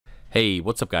Hey,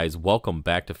 what's up guys? Welcome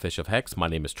back to FishOfHex. My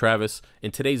name is Travis.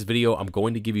 In today's video, I'm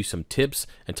going to give you some tips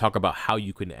and talk about how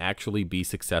you can actually be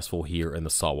successful here in the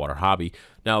saltwater hobby.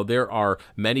 Now, there are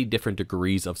many different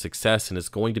degrees of success and it's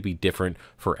going to be different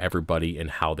for everybody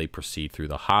and how they proceed through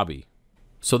the hobby.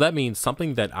 So that means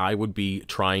something that I would be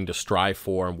trying to strive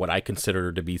for and what I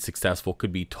consider to be successful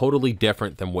could be totally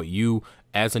different than what you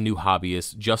as a new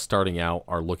hobbyist just starting out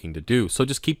are looking to do. So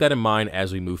just keep that in mind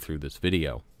as we move through this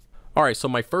video. All right, so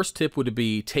my first tip would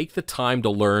be take the time to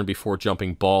learn before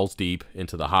jumping balls deep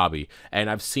into the hobby. And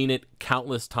I've seen it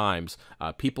countless times.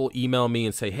 People email me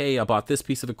and say, hey, I bought this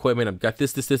piece of equipment. I've got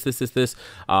this.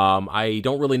 I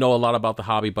don't really know a lot about the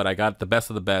hobby, but I got the best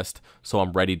of the best, so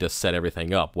I'm ready to set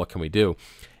everything up. What can we do?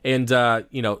 And,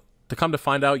 to come to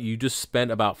find out, you just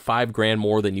spent about $5 grand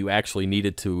more than you actually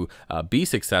needed to be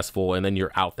successful, and then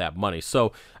you're out that money.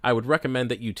 So I would recommend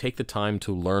that you take the time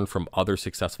to learn from other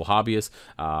successful hobbyists.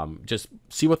 Just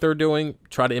see what they're doing,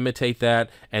 try to imitate that,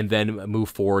 and then move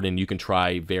forward, and you can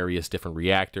try various different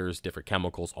reactors, different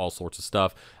chemicals, all sorts of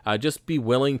stuff. Just be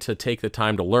willing to take the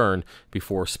time to learn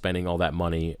before spending all that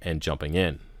money and jumping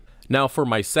in. Now for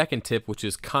my second tip, which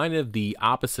is kind of the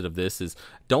opposite of this, is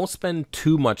don't spend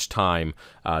too much time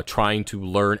trying to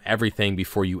learn everything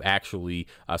before you actually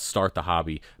start the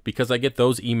hobby, because I get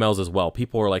those emails as well.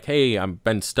 People are like, hey, I've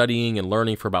been studying and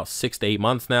learning for about 6 to 8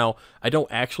 months now. I don't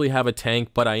actually have a tank,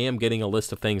 but I am getting a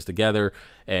list of things together.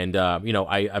 And,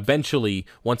 I eventually,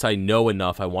 once I know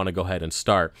enough, I want to go ahead and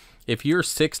start. If you're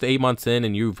 6 to 8 months in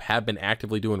and you have been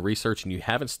actively doing research and you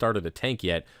haven't started a tank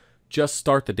yet, just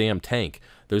start the damn tank.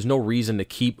 There's no reason to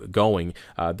keep going.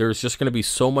 There's just going to be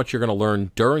so much you're going to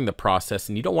learn during the process,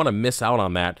 and you don't want to miss out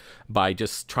on that by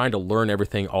just trying to learn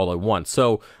everything all at once.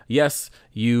 So yes,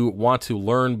 you want to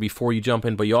learn before you jump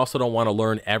in, but you also don't want to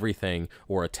learn everything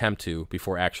or attempt to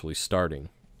before actually starting.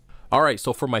 All right,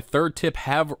 so for my third tip,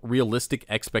 have realistic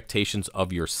expectations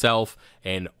of yourself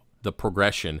and the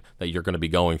progression that you're going to be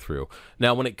going through.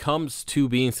 Now, when it comes to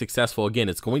being successful, again,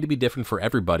 it's going to be different for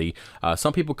everybody.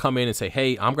 Some people come in and say,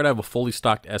 hey, I'm going to have a fully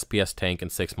stocked SPS tank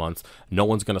in 6 months. No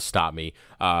one's going to stop me.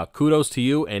 Kudos to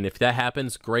you. And if that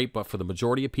happens, great. But for the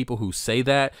majority of people who say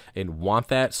that and want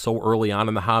that so early on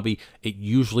in the hobby, it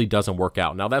usually doesn't work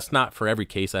out. Now, that's not for every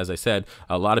case. As I said,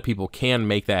 a lot of people can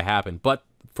make that happen, but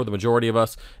for the majority of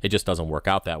us, it just doesn't work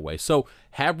out that way. So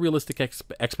have realistic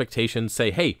expectations.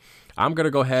 Say, hey, I'm going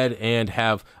to go ahead and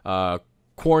have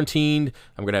quarantined.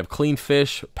 I'm going to have clean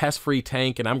fish, pest-free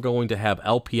tank, and I'm going to have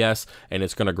LPS, and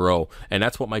it's going to grow. And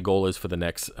that's what my goal is for the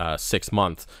next 6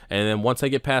 months. And then once I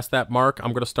get past that mark,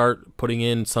 I'm going to start putting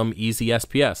in some easy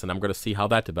SPS, and I'm going to see how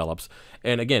that develops.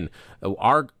 And again,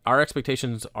 our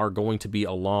expectations are going to be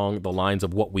along the lines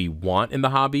of what we want in the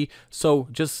hobby. So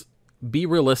just be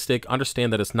realistic,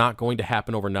 understand that it's not going to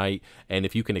happen overnight, and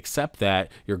if you can accept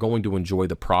that, you're going to enjoy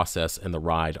the process and the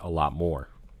ride a lot more.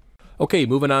 Okay,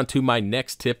 moving on to my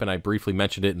next tip, and I briefly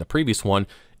mentioned it in the previous one.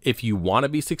 If you want to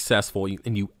be successful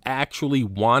and you actually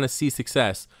want to see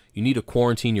success, you need to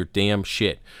quarantine your damn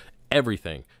shit.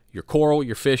 Everything. Your coral,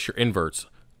 your fish, your inverts.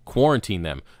 Quarantine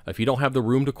them. If you don't have the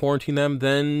room to quarantine them,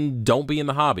 then don't be in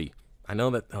the hobby. I know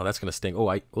that, that's going to sting.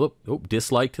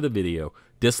 Dislike to the video.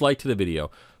 Dislike to the video.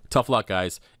 Tough luck,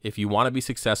 guys. If you want to be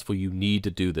successful, you need to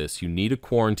do this. You need to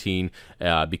quarantine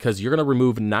because you're going to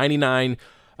remove 99%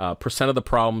 of the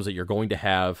problems that you're going to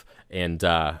have, and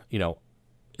they're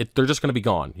just going to be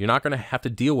gone. You're not going to have to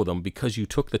deal with them because you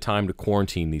took the time to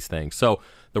quarantine these things. So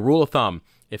the rule of thumb: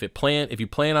 if you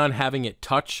plan on having it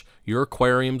touch your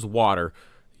aquarium's water,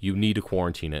 you need to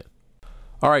quarantine it.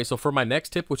 All right, so for my next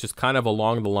tip, which is kind of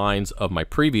along the lines of my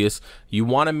previous, you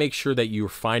want to make sure that you're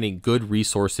finding good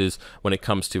resources when it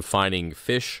comes to finding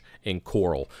fish and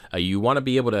coral. You want to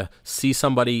be able to see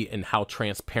somebody and how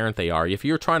transparent they are. If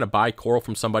you're trying to buy coral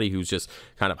from somebody who's just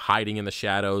kind of hiding in the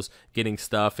shadows, getting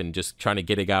stuff and just trying to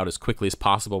get it out as quickly as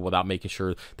possible without making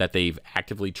sure that they've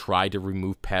actively tried to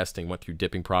remove pests and went through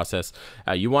dipping process,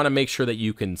 you want to make sure that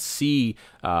you can see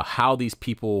how these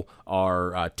people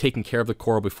are taking care of the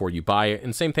coral before you buy it.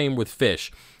 And same thing with fish.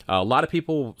 A lot of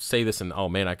people say this and, oh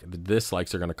man, the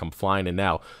dislikes are going to come flying in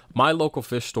now. My local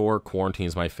fish store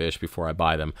quarantines my fish before I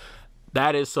buy them.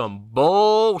 That is some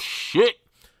bullshit.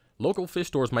 Local fish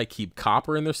stores might keep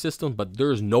copper in their system, but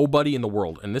there's nobody in the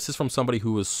world, and this is from somebody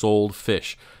who has sold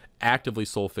fish, actively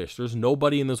sold fish. There's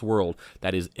nobody in this world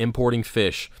that is importing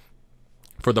fish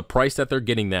for the price that they're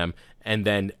getting them and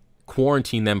then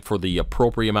quarantine them for the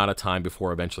appropriate amount of time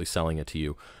before eventually selling it to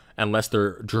you. unless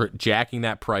they're jacking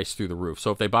that price through the roof.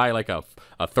 So if they buy like a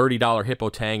 $30 hippo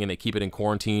tang and they keep it in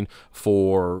quarantine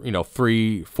for,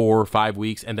 3, 4, 5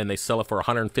 weeks, and then they sell it for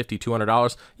 $150,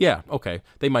 $200, yeah, okay,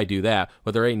 they might do that.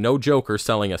 But there ain't no joker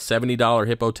selling a $70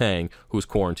 hippo tang who's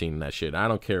quarantining that shit. I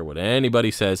don't care what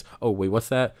anybody says. Oh, wait, what's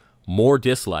that? More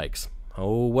dislikes.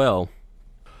 Oh, well.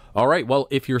 All right, well,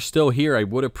 if you're still here, I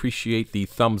would appreciate the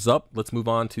thumbs up. Let's move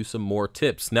on to some more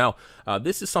tips. Now,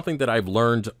 this is something that I've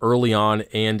learned early on,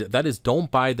 and that is don't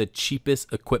buy the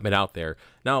cheapest equipment out there.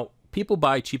 Now, people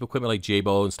buy cheap equipment like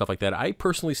J-Bow and stuff like that. I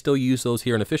personally still use those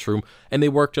here in the fish room, and they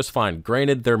work just fine.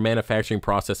 Granted, their manufacturing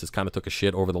process has kind of took a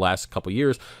shit over the last couple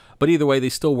years, but either way, they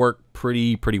still work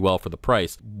pretty well for the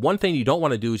price. One thing you don't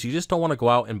want to do is you just don't want to go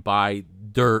out and buy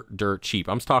dirt cheap.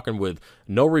 I'm talking with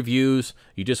no reviews.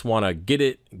 You just want to get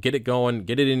it going,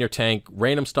 get it in your tank,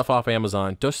 random stuff off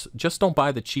Amazon. Just don't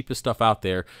buy the cheapest stuff out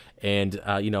there. And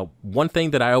one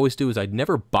thing that I always do is I'd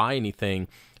never buy anything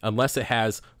unless it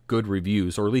has good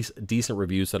reviews, or at least decent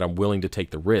reviews that I'm willing to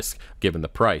take the risk given the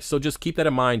price. So just keep that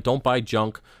in mind. Don't buy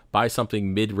junk. Buy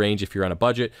something mid-range if you're on a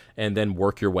budget, and then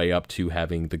work your way up to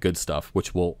having the good stuff,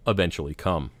 which will eventually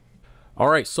come. All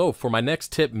right, so for my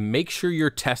next tip, make sure you're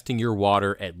testing your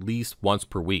water at least once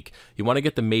per week. You want to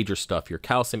get the major stuff, your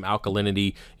calcium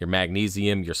alkalinity, your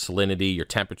magnesium, your salinity, your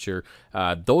temperature.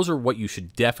 Those are what you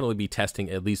should definitely be testing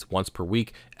at least once per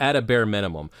week at a bare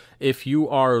minimum. If you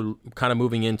are kind of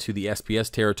moving into the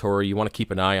SPS territory, you want to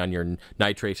keep an eye on your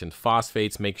nitrates and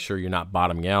phosphates. Make sure you're not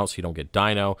bottoming out so you don't get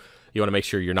dino. You want to make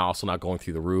sure you're also not going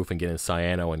through the roof and getting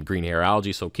cyano and green hair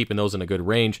algae, so keeping those in a good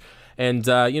range. And,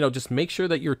 just make sure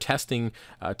that you're testing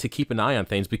to keep an eye on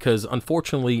things, because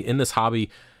unfortunately in this hobby,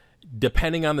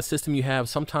 depending on the system you have,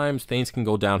 sometimes things can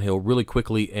go downhill really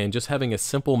quickly, and just having a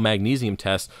simple magnesium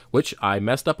test, which I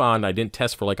messed up on, I didn't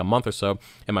test for like a month or so,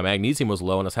 and my magnesium was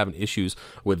low and I was having issues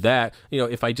with that.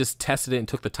 If I just tested it and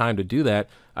took the time to do that,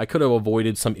 I could have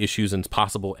avoided some issues and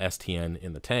possible STN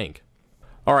in the tank.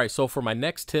 All right, so for my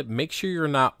next tip, make sure you're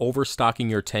not overstocking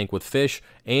your tank with fish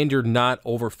and you're not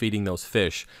overfeeding those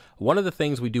fish. One of the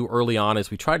things we do early on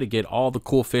is we try to get all the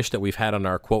cool fish that we've had on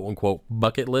our quote-unquote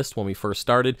bucket list when we first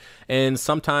started, and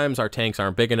sometimes our tanks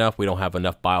aren't big enough, we don't have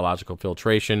enough biological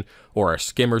filtration, or our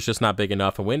skimmer's just not big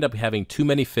enough, and we end up having too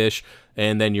many fish,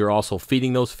 and then you're also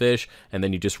feeding those fish, and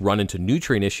then you just run into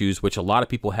nutrient issues, which a lot of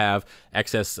people have,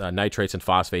 excess nitrates and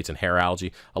phosphates and hair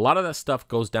algae. A lot of that stuff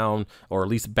goes down, or at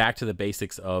least back to the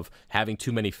basics of having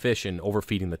too many fish and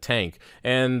overfeeding the tank,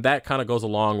 and that kind of goes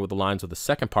along with the lines of the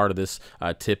second part of this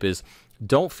tip is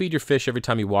don't feed your fish every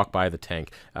time you walk by the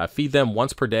tank. Feed them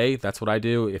once per day. That's what I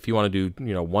do. If you want to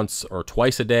do, once or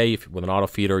twice a day, if with an auto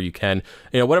feeder, you can,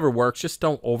 whatever works. Just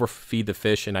don't overfeed the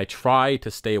fish. And I try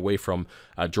to stay away from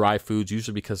dry foods,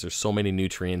 usually because there's so many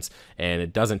nutrients and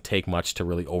it doesn't take much to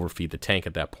really overfeed the tank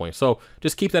at that point. So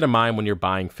just keep that in mind when you're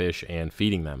buying fish and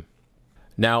feeding them.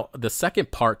 Now, the second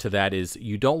part to that is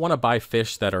you don't want to buy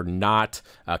fish that are not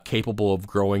capable of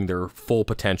growing their full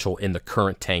potential in the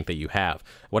current tank that you have.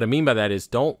 What I mean by that is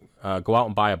don't go out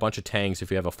and buy a bunch of tanks if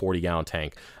you have a 40-gallon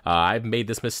tank. I've made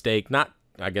this mistake, not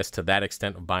I guess to that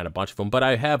extent of buying a bunch of them, but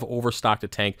I have overstocked a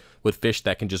tank with fish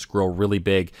that can just grow really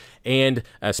big, and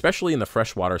especially in the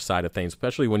freshwater side of things,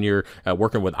 especially when you're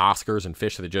working with Oscars and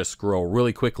fish that just grow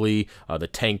really quickly, the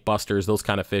tank busters, those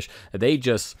kind of fish,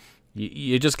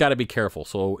 you just got to be careful.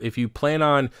 So if you plan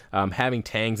on having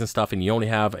tangs and stuff and you only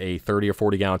have a 30 or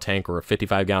 40 gallon tank or a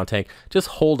 55-gallon tank, just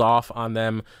hold off on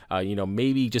them.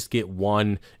 Maybe just get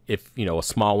one, if a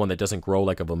small one that doesn't grow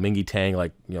like a Bemingui tang,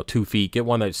 like 2 feet. Get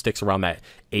one that sticks around that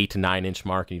 8 to 9 inch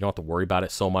mark and you don't have to worry about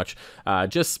it so much.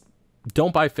 Just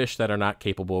don't buy fish that are not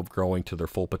capable of growing to their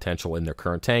full potential in their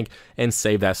current tank, and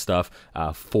save that stuff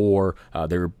for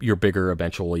your bigger,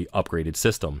 eventually upgraded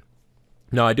system.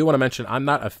 Now, I do want to mention I'm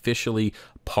not officially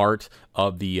part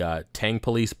of the Tang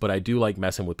police, but I do like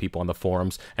messing with people on the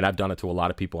forums, and I've done it to a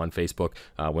lot of people on Facebook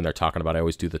when they're talking about it. I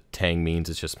always do the Tang memes.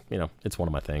 It's just, it's one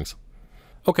of my things.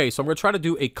 Okay, so I'm going to try to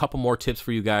do a couple more tips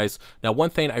for you guys. Now,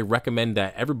 one thing I recommend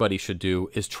that everybody should do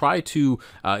is try to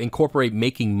incorporate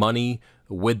making money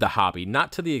with the hobby, not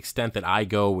to the extent that I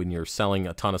go when you're selling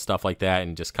a ton of stuff like that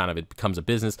and just kind of it becomes a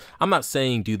business. I'm not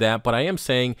saying do that, but I am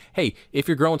saying, hey, if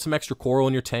you're growing some extra coral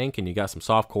in your tank and you got some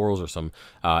soft corals or some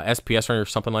SPS or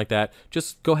something like that,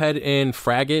 just go ahead and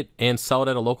frag it and sell it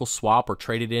at a local swap or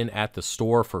trade it in at the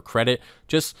store for credit.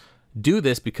 Just do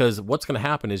this, because what's going to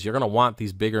happen is you're going to want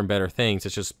these bigger and better things.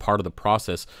 It's just part of the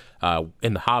process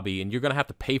in the hobby, and you're going to have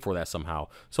to pay for that somehow.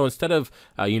 So instead of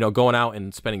going out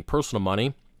and spending personal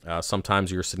money,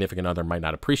 sometimes your significant other might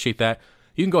not appreciate that,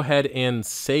 you can go ahead and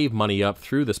save money up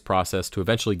through this process to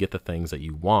eventually get the things that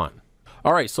you want.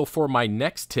 All right, so for my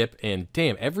next tip, and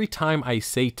damn, every time I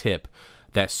say tip,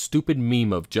 that stupid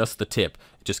meme of just the tip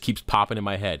just keeps popping in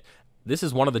my head. This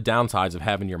is one of the downsides of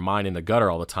having your mind in the gutter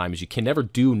all the time, is you can never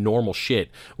do normal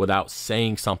shit without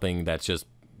saying something that's just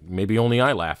maybe only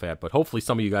I laugh at, but hopefully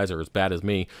some of you guys are as bad as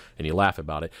me and you laugh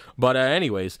about it. But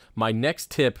anyways, my next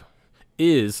tip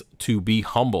is to be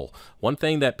humble. One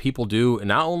thing that people do, and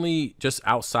not only just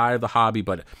outside of the hobby,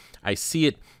 but I see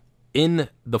it in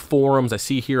the forums, I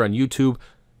see here on YouTube,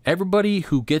 everybody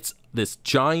who gets this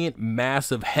giant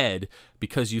massive head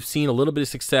because you've seen a little bit of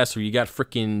success or you got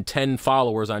freaking 10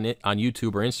 followers on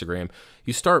YouTube or Instagram,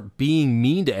 you start being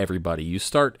mean to everybody. You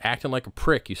start acting like a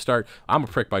prick. I'm a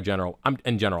prick by general.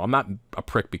 In general, I'm not a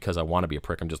prick because I want to be a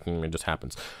prick. It just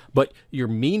happens. But you're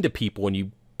mean to people and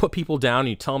you put people down and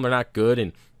you tell them they're not good,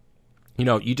 and you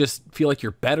know, you just feel like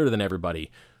you're better than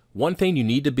everybody. One thing you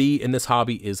need to be in this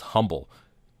hobby is humble.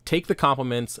 Take the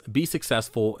compliments, be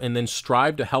successful, and then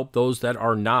strive to help those that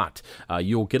are not.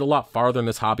 You'll get a lot farther in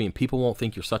this hobby, and people won't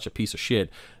think you're such a piece of shit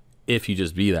if you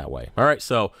just be that way. All right,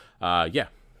 so yeah,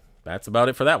 that's about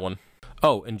it for that one.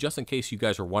 Oh, and just in case you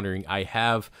guys are wondering, I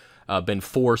have been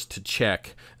forced to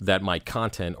check that my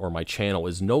content or my channel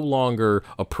is no longer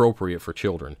appropriate for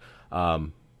children.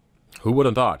 Who would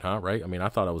have thought, huh? Right? I mean, I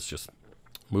thought I was just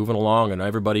moving along and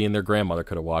everybody and their grandmother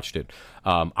could have watched it.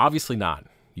 Obviously not,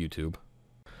 YouTube.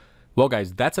 Well,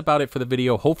 guys, that's about it for the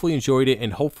video. Hopefully you enjoyed it,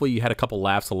 and hopefully you had a couple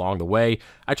laughs along the way.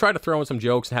 I try to throw in some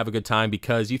jokes and have a good time,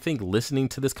 because you think listening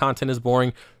to this content is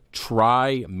boring,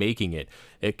 try making it.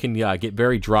 It can get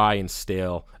very dry and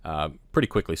stale pretty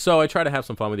quickly. So I try to have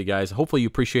some fun with you guys. Hopefully you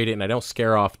appreciate it and I don't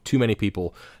scare off too many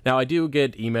people. Now, I do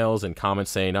get emails and comments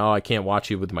saying, oh, I can't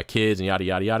watch you with my kids and yada,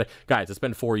 yada, yada. Guys, it's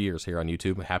been 4 years here on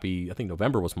YouTube. Happy, I think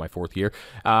November was my 4th year.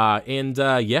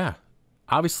 Yeah.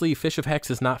 Obviously, Fish of Hex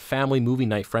is not family movie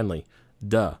night friendly.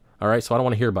 Duh. All right, so I don't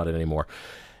want to hear about it anymore.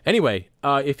 Anyway,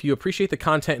 if you appreciate the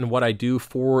content and what I do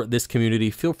for this community,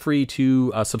 feel free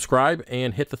to subscribe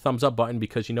and hit the thumbs up button,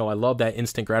 because, you know, I love that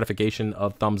instant gratification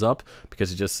of thumbs up,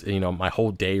 because it just, you know, my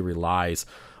whole day relies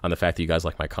on the fact that you guys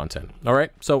like my content. All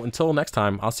right, so until next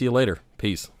time, I'll see you later.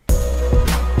 Peace.